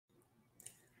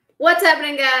What's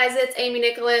happening, guys? It's Amy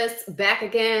Nicholas back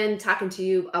again talking to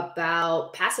you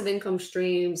about passive income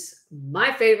streams.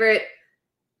 My favorite,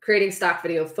 creating stock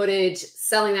video footage,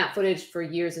 selling that footage for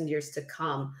years and years to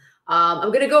come. I'm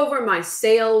going to go over my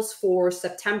sales for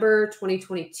September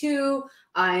 2022.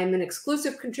 I am an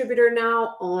exclusive contributor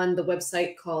now on the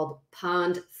website called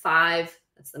Pond 5.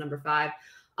 That's the number 5.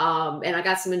 And I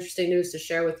got some interesting news to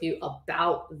share with you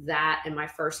about that in my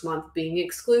first month being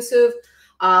exclusive.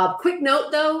 Quick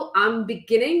note though, I'm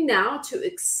beginning now to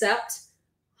accept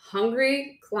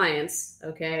hungry clients,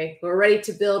 okay, who are ready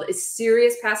to build a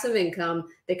serious passive income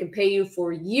that can pay you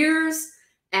for years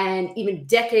and even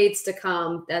decades to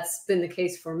come. That's been the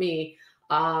case for me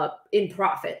in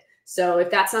profit. So if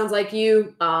that sounds like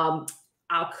you, I'll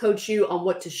coach you on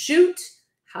what to shoot,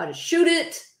 how to shoot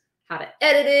it, how to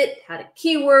edit it, how to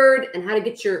keyword, and how to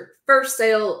get your first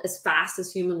sale as fast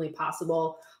as humanly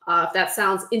possible. If that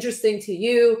sounds interesting to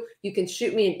you, you can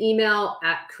shoot me an email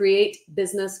at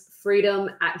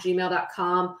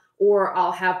createbusinessfreedom@gmail.com, or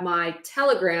I'll have my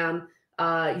Telegram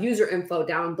user info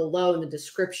down below in the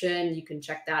description. You can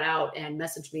check that out and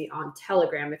message me on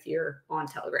Telegram if you're on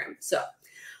Telegram. So,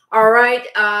 all right,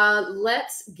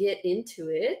 let's get into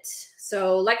it.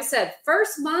 So like I said,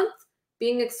 first month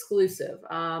being exclusive.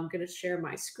 I'm going to share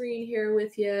my screen here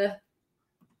with you.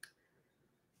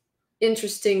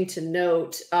 Interesting to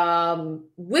note,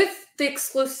 with the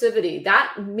exclusivity,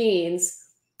 that means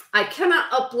I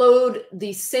cannot upload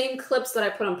the same clips that I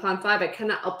put on Pond 5. I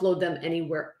cannot upload them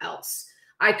anywhere else.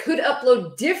 I could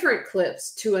upload different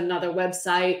clips to another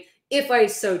website if I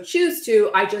so choose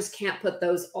to. I just can't put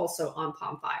those also on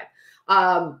Pond 5.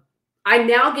 I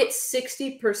now get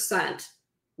 60%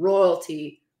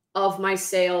 royalty of my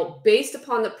sale based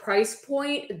upon the price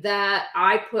point that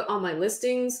I put on my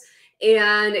listings.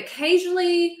 And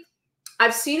occasionally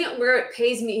I've seen it where it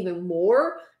pays me even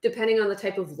more depending on the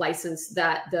type of license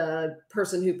that the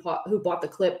person who bought the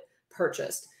clip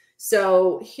purchased.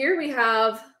 So here we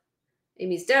have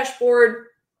Amy's dashboard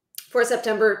for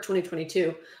September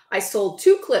 2022. I sold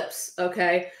 2 clips,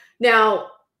 okay?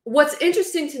 Now, what's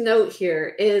interesting to note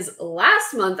here is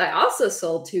last month I also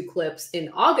sold 2 clips in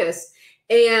August,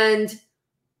 and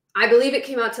I believe it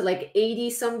came out to like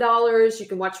 $80 some. You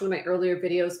can watch one of my earlier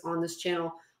videos on this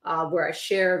channel where I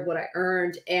shared what I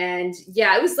earned. And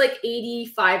yeah, it was like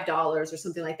 $85 or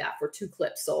something like that for 2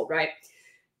 clips sold, right?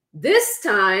 This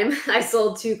time I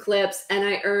sold 2 clips and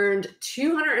I earned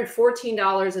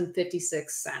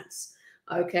 $214.56.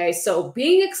 Okay, so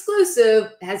being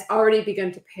exclusive has already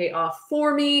begun to pay off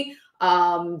for me.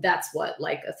 That's what,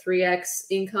 like a 3x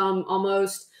income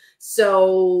almost.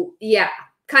 So yeah,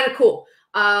 kind of cool.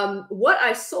 What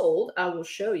I sold, I will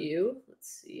show you.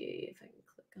 Let's see if I can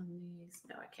click on these.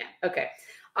 No, I can't. Okay.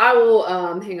 I will,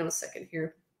 hang on a second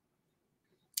here.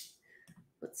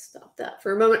 Let's stop that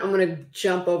for a moment. I'm going to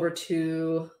jump over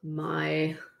to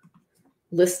my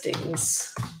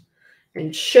listings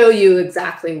and show you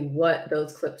exactly what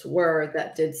those clips were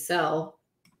that did sell.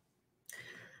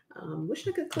 Wish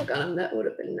I could click on them. That would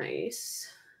have been nice.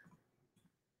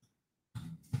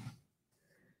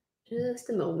 Just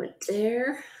a moment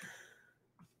there.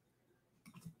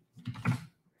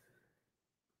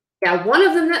 Yeah, one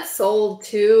of them that sold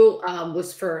too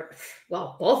was for,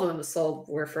 well, both of them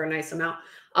were for a nice amount.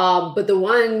 But the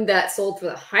one that sold for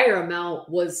the higher amount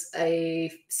was a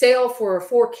sale for a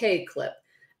 4K clip.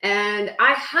 And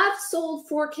I have sold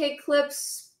 4K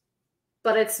clips,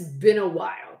 but it's been a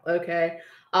while, okay?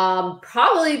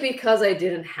 Probably because I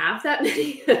didn't have that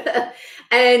many.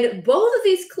 And both of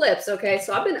these clips, okay,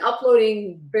 so I've been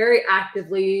uploading very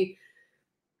actively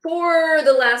for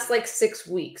the last like 6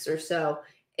 weeks or so.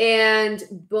 And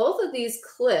both of these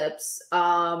clips,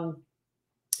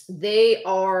 they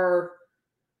are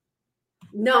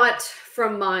not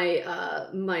from my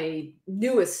my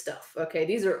newest stuff. Okay,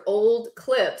 these are old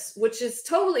clips, which is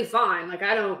totally fine. Like,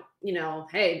 I don't, you know,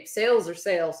 hey, sales are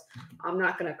sales. I'm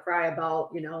not going to cry about,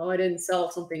 you know, I didn't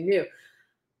sell something new.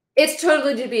 It's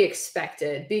totally to be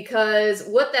expected, because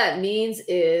what that means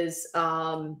is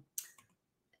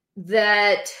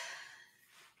that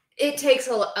it takes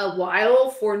a while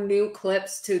for new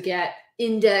clips to get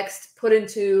indexed, put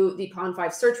into the Pond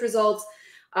 5 search results.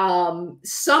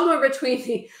 Somewhere between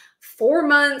the 4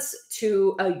 months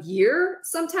to a year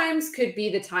sometimes could be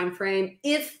the time frame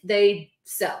if they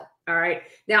sell. All right.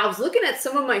 Now, I was looking at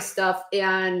some of my stuff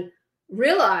and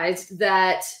realized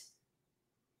that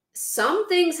some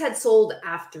things had sold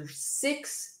after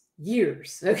 6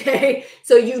 years. Okay.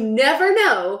 So you never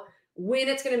know when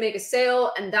it's going to make a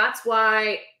sale. And that's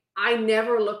why I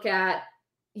never look at,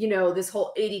 you know, this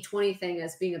whole 80-20 thing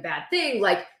as being a bad thing.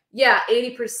 Like, yeah,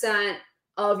 80%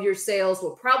 of your sales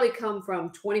will probably come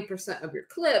from 20% of your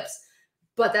clips,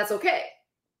 but that's okay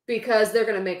because they're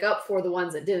going to make up for the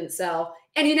ones that didn't sell.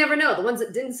 And you never know, the ones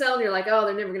that didn't sell and you're like, oh,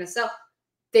 they're never going to sell,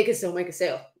 they can still make a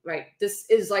sale, right? This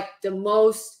is like the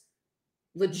most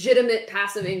legitimate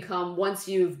passive income once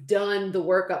you've done the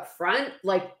work up front.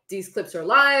 Like, these clips are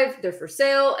live, they're for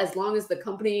sale, as long as the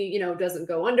company, you know, doesn't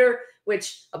go under,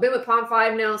 which I've been with Pond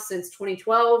 5 now since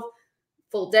 2012,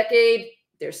 full decade.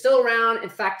 They're still around. In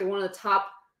fact, they're one of the top,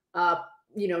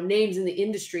 you know, names in the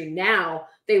industry now.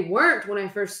 They weren't when I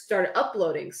first started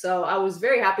uploading. So I was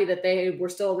very happy that they were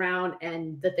still around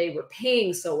and that they were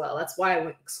paying so well. That's why I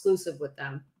went exclusive with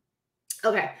them.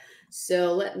 Okay.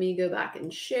 So let me go back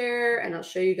and share, and I'll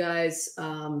show you guys.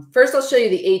 First, I'll show you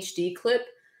the HD clip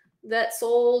that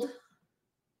sold.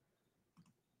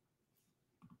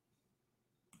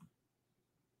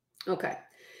 Okay.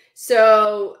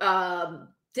 So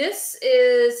this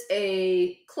is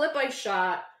a clip I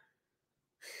shot.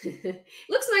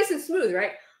 Looks nice and smooth,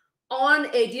 right? On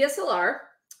a DSLR.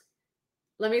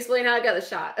 Let me explain how I got the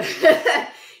shot.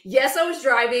 Yes, I was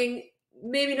driving.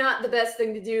 Maybe not the best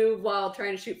thing to do while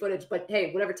trying to shoot footage, but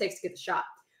hey, whatever it takes to get the shot.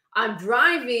 I'm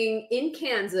driving in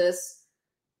Kansas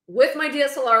with my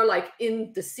DSLR like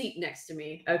in the seat next to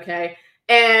me, okay?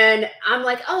 And I'm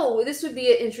like, oh, this would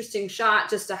be an interesting shot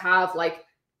just to have, like,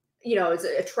 you know, it's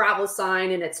a travel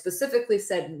sign, and it specifically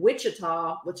said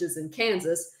Wichita, which is in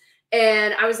Kansas.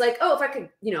 And I was like, oh, if I could,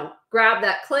 you know, grab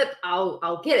that clip,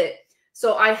 I'll get it.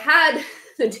 So I had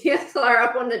the DSLR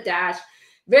up on the dash,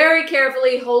 very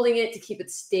carefully holding it to keep it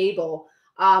stable.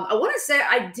 I want to say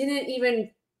I didn't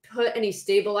even put any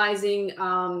stabilizing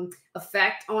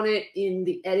effect on it in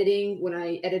the editing when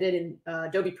I edited in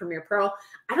Adobe Premiere Pro.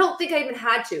 I don't think I even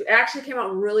had to. It actually came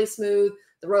out really smooth.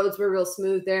 The roads were real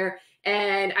smooth there.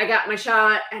 And I got my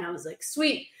shot and I was like,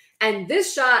 sweet. And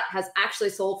this shot has actually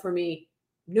sold for me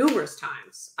numerous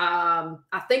times.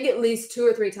 I think at least 2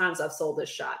 or 3 times I've sold this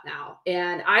shot now.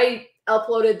 And I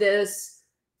uploaded this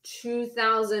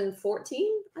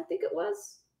 2014, I think it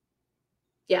was.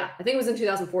 Yeah, I think it was in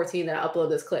 2014 that I uploaded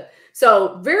this clip.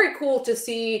 So very cool to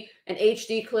see an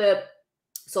HD clip,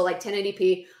 so like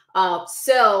 1080p,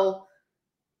 sell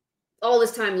all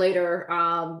this time later,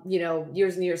 you know,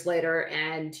 years and years later.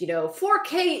 And, you know,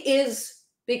 4K is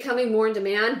becoming more in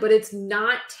demand, but it's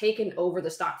not taken over the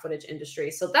stock footage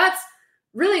industry. So that's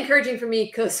really encouraging for me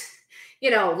because, you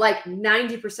know, like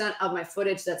 90% of my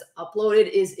footage that's uploaded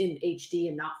is in HD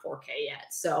and not 4K yet.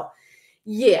 So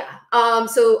yeah.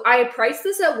 So I priced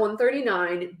this at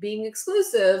 $139, being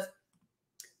exclusive.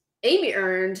 Amy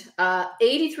earned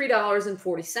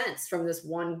 $83.40 from this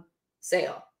one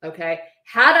sale. Okay.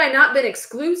 Had I not been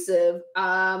exclusive,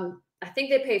 I think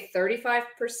they pay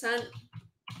 35%.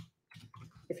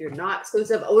 If you're not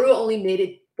exclusive, I would have only made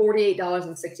it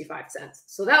 $48.65.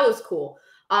 So that was cool.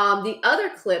 The other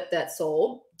clip that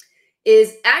sold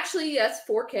is actually, yes,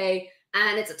 4K,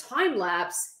 and it's a time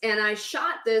lapse. And I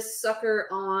shot this sucker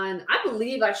on, I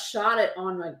believe I shot it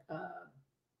on my, I'm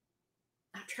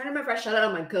trying to remember if I shot it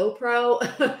on my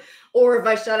GoPro or if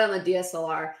I shot it on the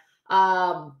DSLR.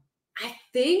 I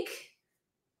think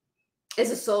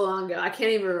it's so long ago. I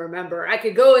can't even remember. I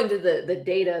could go into the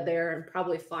data there and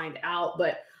probably find out,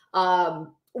 but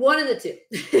one of the two.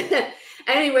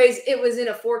 Anyways, it was in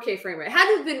a 4K frame rate. It had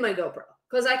to have been my GoPro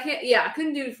because I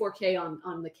couldn't do 4K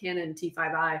on the Canon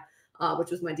T5i,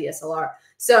 which was my DSLR.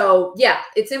 So yeah,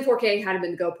 it's in 4K, had to have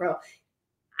been the GoPro.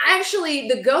 Actually,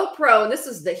 the GoPro, and this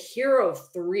is the Hero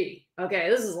 3. Okay,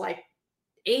 this is like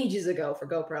ages ago for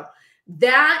GoPro.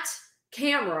 That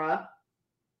camera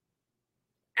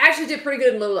actually did pretty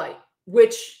good in low light,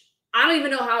 which I don't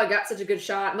even know how I got such a good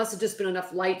shot. It must have just been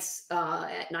enough lights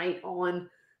at night on,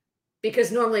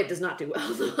 because normally it does not do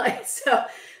well in the light. So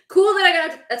cool that I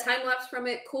got a time lapse from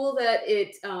it. Cool that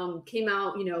it came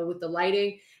out, you know, with the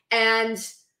lighting. And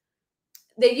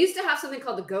they used to have something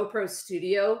called the GoPro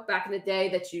Studio back in the day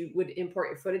that you would import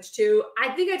your footage to.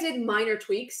 I think I did minor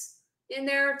tweaks in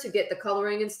there to get the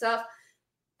coloring and stuff.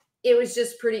 It was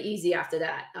just pretty easy after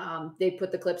that. They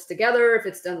put the clips together if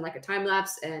it's done like a time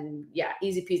lapse, and yeah,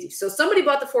 easy peasy. So somebody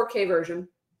bought the 4K version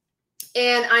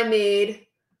and I made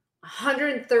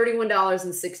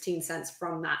 $131.16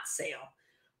 from that sale,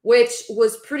 which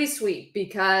was pretty sweet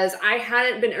because I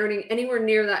hadn't been earning anywhere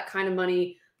near that kind of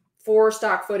money for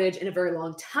stock footage in a very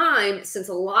long time, since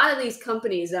a lot of these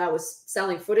companies that I was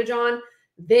selling footage on,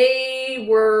 they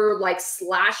were like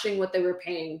slashing what they were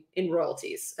paying in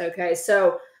royalties. Okay.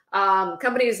 So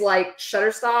companies like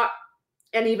Shutterstock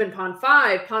and even Pond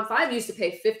 5 used to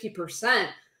pay 50%,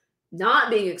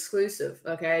 not being exclusive.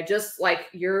 Okay. Just like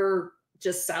you're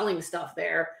just selling stuff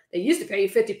there. They used to pay you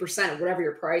 50% of whatever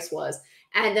your price was.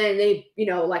 And then they, you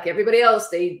know, like everybody else,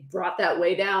 they brought that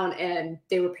way down and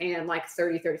they were paying like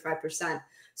 30, 35%.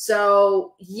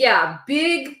 So yeah,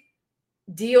 big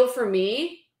deal for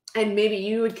me. And maybe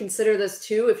you would consider this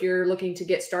too if you're looking to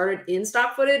get started in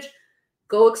stock footage.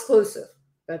 Go exclusive.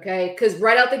 Okay. Because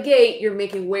right out the gate, you're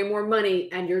making way more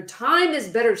money and your time is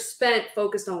better spent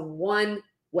focused on one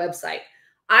website.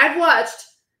 I've watched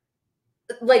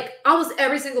like almost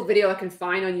every single video I can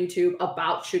find on YouTube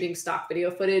about shooting stock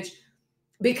video footage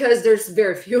because there's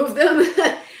very few of them.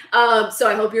 So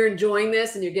I hope you're enjoying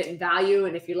this and you're getting value.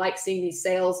 And if you like seeing these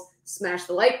sales, smash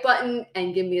the like button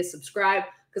and give me a subscribe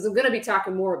because I'm going to be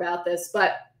talking more about this.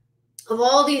 But of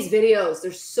all these videos,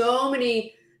 there's so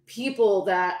many people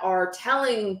that are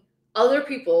telling other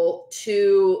people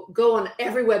to go on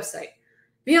every website,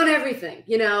 be on everything,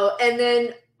 you know, and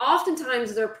then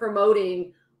oftentimes they're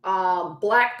promoting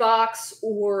Black Box,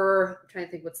 or I'm trying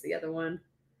to think what's the other one.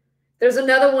 There's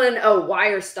another one. Oh,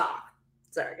 Wire Stock.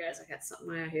 Sorry guys, I got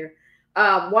something out here.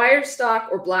 Wire Stock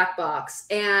or Black Box.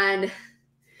 And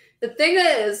the thing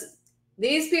is,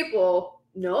 these people,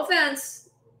 no offense,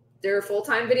 they're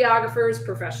full-time videographers,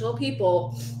 professional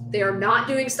people. They are not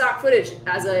doing stock footage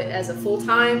as a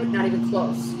full-time, not even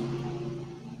close.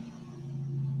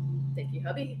 Thank you,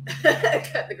 hubby.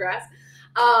 Cut the grass.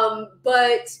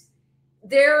 But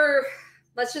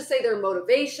let's just say their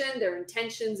motivation, their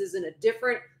intentions is in a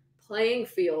different playing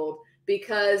field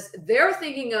because they're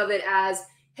thinking of it as,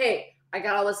 hey, I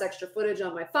got all this extra footage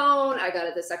on my phone. I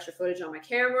got this extra footage on my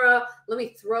camera. Let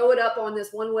me throw it up on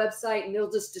this one website and they'll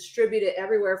just distribute it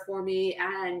everywhere for me.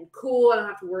 And cool, I don't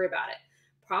have to worry about it.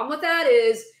 Problem with that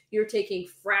is you're taking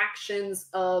fractions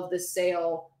of the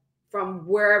sale from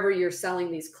wherever you're selling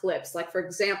these clips. Like for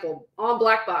example, on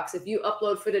Black Box, if you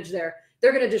upload footage there,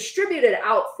 they're going to distribute it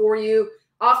out for you.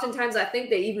 Oftentimes, I think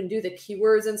they even do the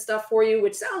keywords and stuff for you,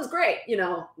 which sounds great, you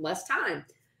know, less time.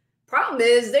 Problem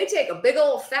is they take a big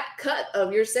old fat cut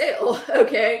of your sale,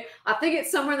 okay? I think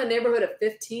it's somewhere in the neighborhood of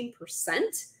 15%.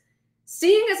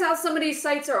 Seeing as how some of these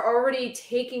sites are already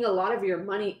taking a lot of your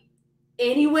money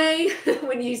anyway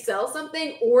when you sell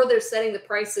something, or they're setting the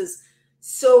prices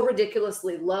so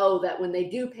ridiculously low that when they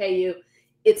do pay you,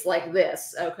 it's like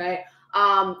this, okay?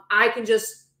 I can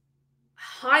just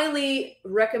highly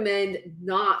recommend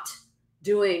not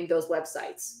doing those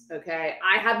websites, okay?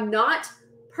 I have not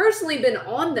personally been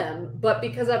on them, but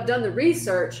because I've done the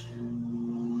research,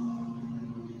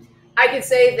 I can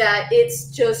say that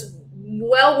it's just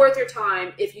well worth your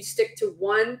time if you stick to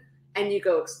one and you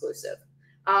go exclusive.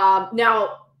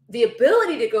 Now, the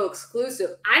ability to go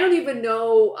exclusive, I don't even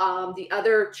know the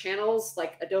other channels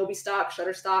like Adobe Stock,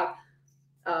 Shutterstock,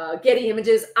 Getty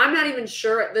Images. I'm not even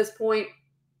sure at this point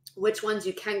which ones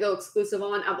you can go exclusive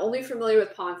on. I'm only familiar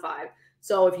with Pond5.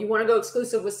 So if you want to go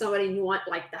exclusive with somebody and you want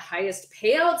like the highest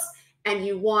payouts and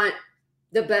you want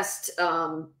the best,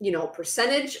 you know,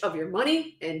 percentage of your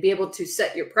money and be able to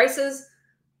set your prices,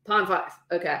 Pond5.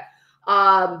 Okay.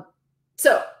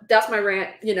 So that's my rant.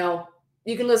 You know,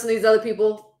 you can listen to these other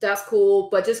people. That's cool.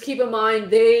 But just keep in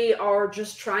mind, they are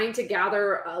just trying to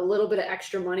gather a little bit of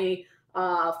extra money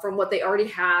from what they already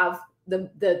have,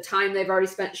 the time they've already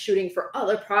spent shooting for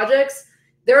other projects.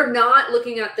 They're not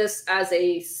looking at this as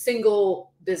a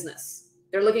single business.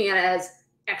 They're looking at it as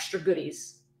extra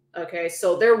goodies. Okay.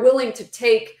 So they're willing to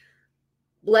take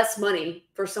less money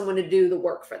for someone to do the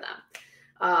work for them.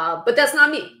 But that's not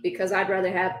me because I'd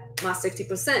rather have my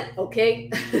 60%.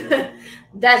 Okay.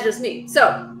 That's just me.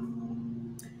 So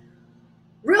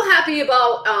real happy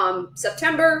about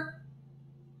September.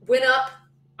 Went up,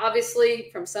 obviously,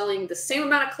 from selling the same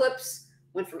amount of clips,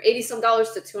 went from $80-some to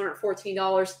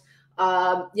 $214.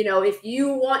 You know, if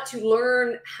you want to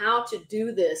learn how to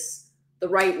do this the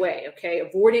right way, okay,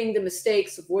 avoiding the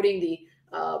mistakes, avoiding the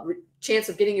chance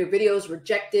of getting your videos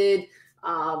rejected,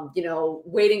 you know,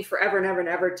 waiting forever and ever and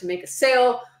ever to make a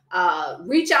sale,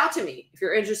 reach out to me if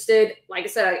you're interested. Like I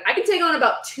said, I can take on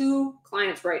about 2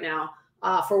 clients right now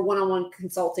for one-on-one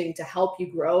consulting to help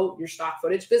you grow your stock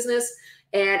footage business.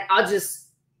 And I'm just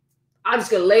going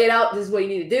to lay it out. This is what you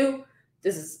need to do.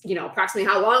 This is, you know, approximately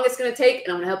how long it's going to take.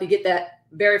 And I'm going to help you get that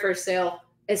very first sale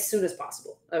as soon as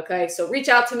possible. Okay. So reach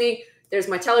out to me. There's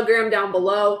my Telegram down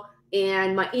below.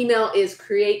 And my email is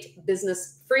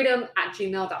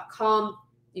createbusinessfreedom@gmail.com.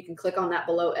 You can click on that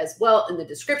below as well in the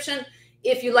description.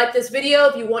 If you like this video,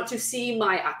 if you want to see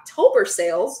my October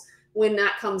sales, when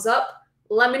that comes up,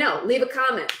 let me know. Leave a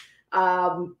comment.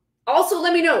 Also,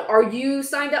 let me know, are you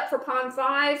signed up for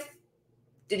Pond5?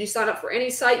 Did you sign up for any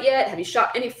site yet? Have you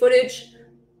shot any footage?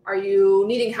 Are you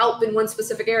needing help in one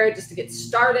specific area just to get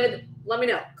started? Let me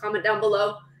know. Comment down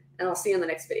below, and I'll see you in the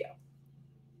next video.